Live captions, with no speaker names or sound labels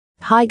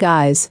Hi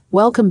guys,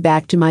 welcome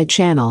back to my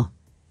channel.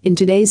 In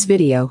today's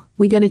video,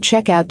 we're gonna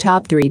check out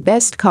top 3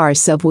 best car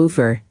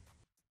subwoofer.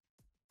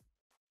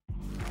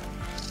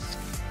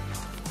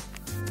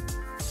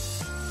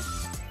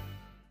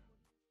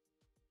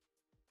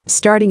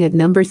 Starting at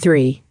number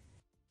 3.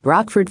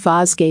 Rockford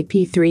Fosgate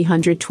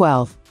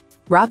P312.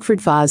 Rockford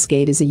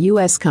Fosgate is a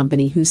US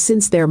company who,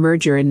 since their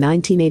merger in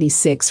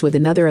 1986 with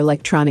another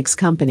electronics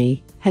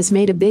company, has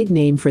made a big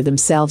name for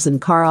themselves in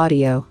car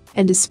audio,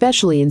 and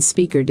especially in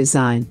speaker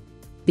design.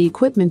 The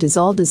equipment is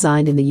all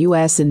designed in the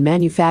US and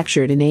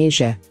manufactured in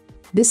Asia.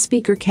 This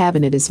speaker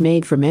cabinet is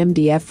made from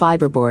MDF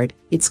fiberboard,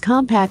 its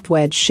compact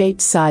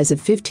wedge-shaped size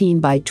of 15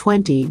 by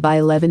 20 by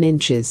 11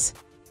 inches.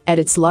 At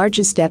its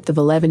largest depth of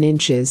 11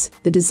 inches,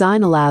 the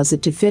design allows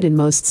it to fit in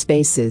most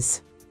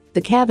spaces.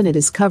 The cabinet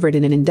is covered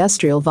in an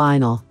industrial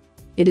vinyl.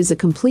 It is a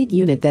complete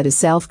unit that is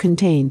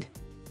self-contained.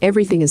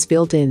 Everything is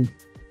built in.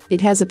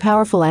 It has a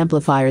powerful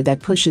amplifier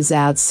that pushes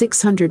out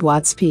 600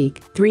 watts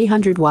peak,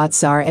 300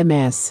 watts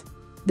RMS.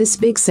 This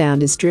big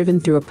sound is driven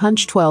through a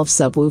Punch 12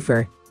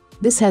 subwoofer.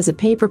 This has a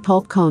paper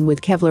pulp cone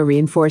with Kevlar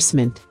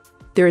reinforcement.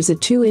 There is a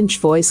 2-inch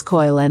voice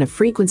coil and a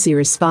frequency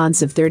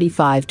response of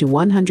 35 to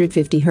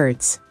 150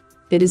 Hz.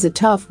 It is a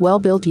tough,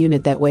 well-built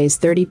unit that weighs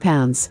 30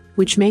 pounds,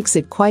 which makes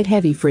it quite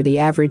heavy for the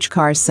average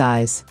car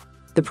size.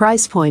 The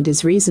price point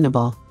is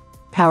reasonable.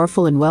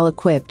 Powerful and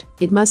well-equipped,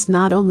 it must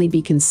not only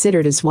be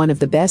considered as one of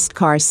the best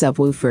car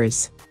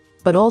subwoofers,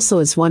 but also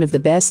as one of the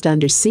best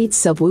under-seat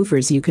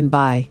subwoofers you can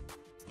buy.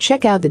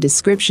 Check out the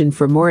description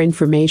for more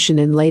information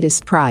and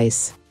latest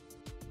price.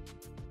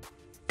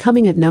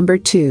 Coming at number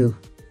 2.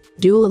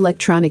 Dual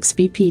Electronics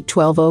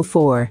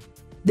BP1204.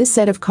 This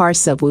set of car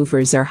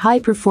subwoofers are high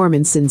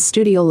performance and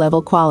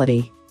studio-level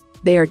quality.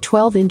 They are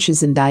 12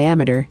 inches in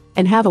diameter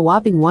and have a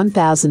whopping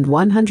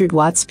 1,100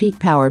 watts peak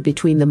power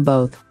between them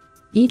both.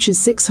 Each is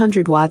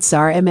 600 watts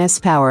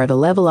RMS power at a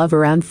level of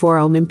around 4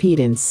 ohm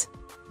impedance.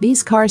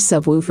 These car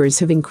subwoofers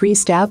have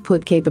increased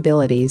output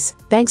capabilities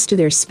thanks to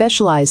their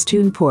specialized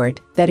tune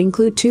port that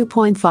include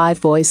 2.5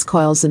 voice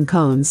coils and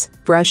cones,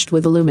 brushed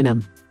with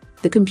aluminum.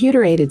 The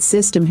computer-aided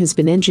system has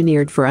been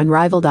engineered for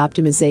unrivaled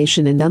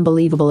optimization and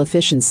unbelievable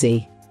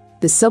efficiency.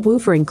 The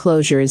subwoofer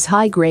enclosure is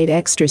high-grade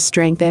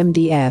extra-strength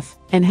MDF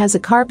and has a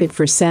carpet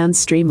for sound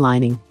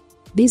streamlining.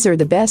 These are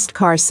the best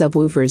car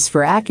subwoofers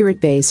for accurate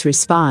bass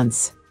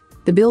response.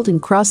 The built-in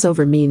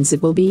crossover means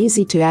it will be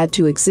easy to add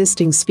to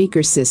existing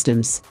speaker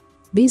systems.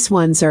 These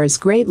ones are as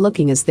great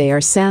looking as they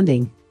are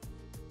sounding.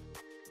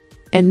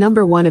 And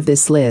number 1 of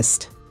this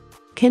list.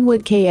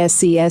 Kenwood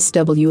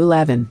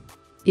KSC-SW11.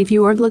 If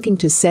you aren't looking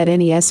to set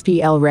any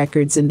SPL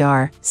records and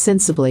are,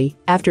 sensibly,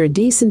 after a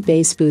decent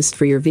bass boost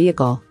for your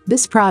vehicle,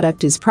 this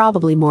product is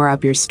probably more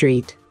up your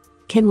street.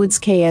 Kenwood's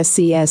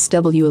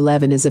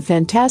KSC-SW11 is a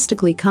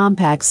fantastically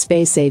compact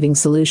space-saving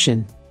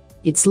solution.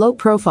 Its low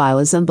profile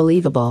is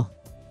unbelievable.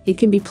 It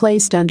can be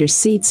placed under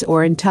seats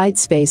or in tight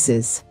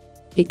spaces.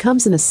 It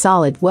comes in a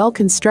solid,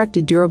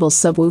 well-constructed durable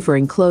subwoofer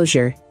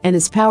enclosure and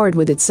is powered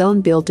with its own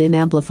built-in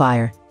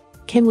amplifier.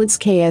 Kenwood's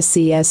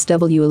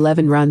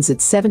KSC-SW11 runs at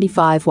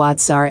 75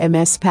 watts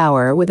RMS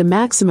power with a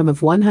maximum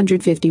of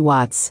 150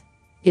 watts.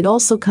 It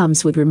also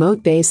comes with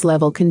remote bass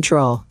level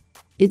control.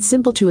 It's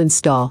simple to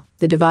install.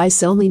 The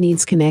device only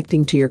needs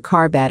connecting to your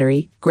car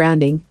battery,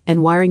 grounding,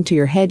 and wiring to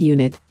your head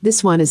unit.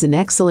 This one is an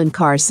excellent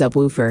car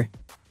subwoofer.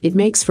 It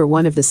makes for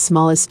one of the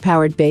smallest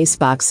powered bass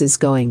boxes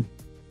going.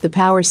 The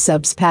power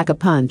subs pack a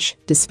punch,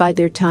 despite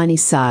their tiny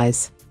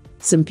size.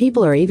 Some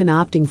people are even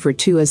opting for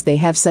 2 as they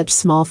have such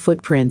small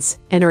footprints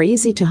and are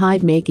easy to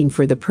hide, making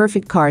for the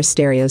perfect car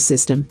stereo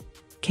system.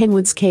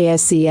 Kenwood's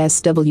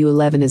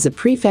KSC-SW11 is a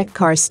perfect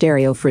car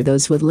stereo for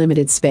those with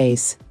limited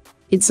space.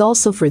 It's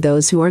also for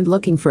those who aren't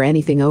looking for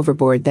anything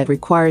overboard that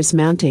requires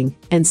mounting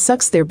and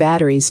sucks their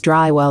batteries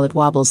dry while it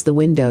wobbles the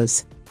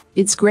windows.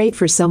 It's great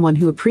for someone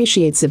who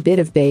appreciates a bit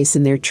of bass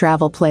in their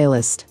travel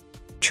playlist.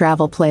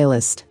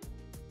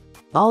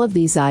 All of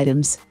these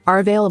items are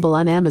available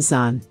on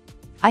Amazon.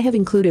 I have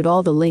included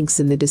all the links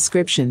in the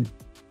description.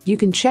 You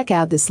can check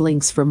out these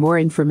links for more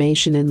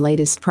information and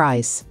latest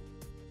price.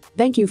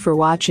 Thank you for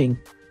watching.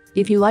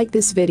 If you like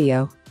this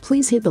video,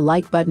 please hit the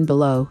like button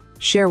below,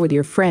 share with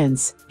your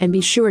friends, and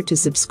be sure to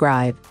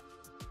subscribe.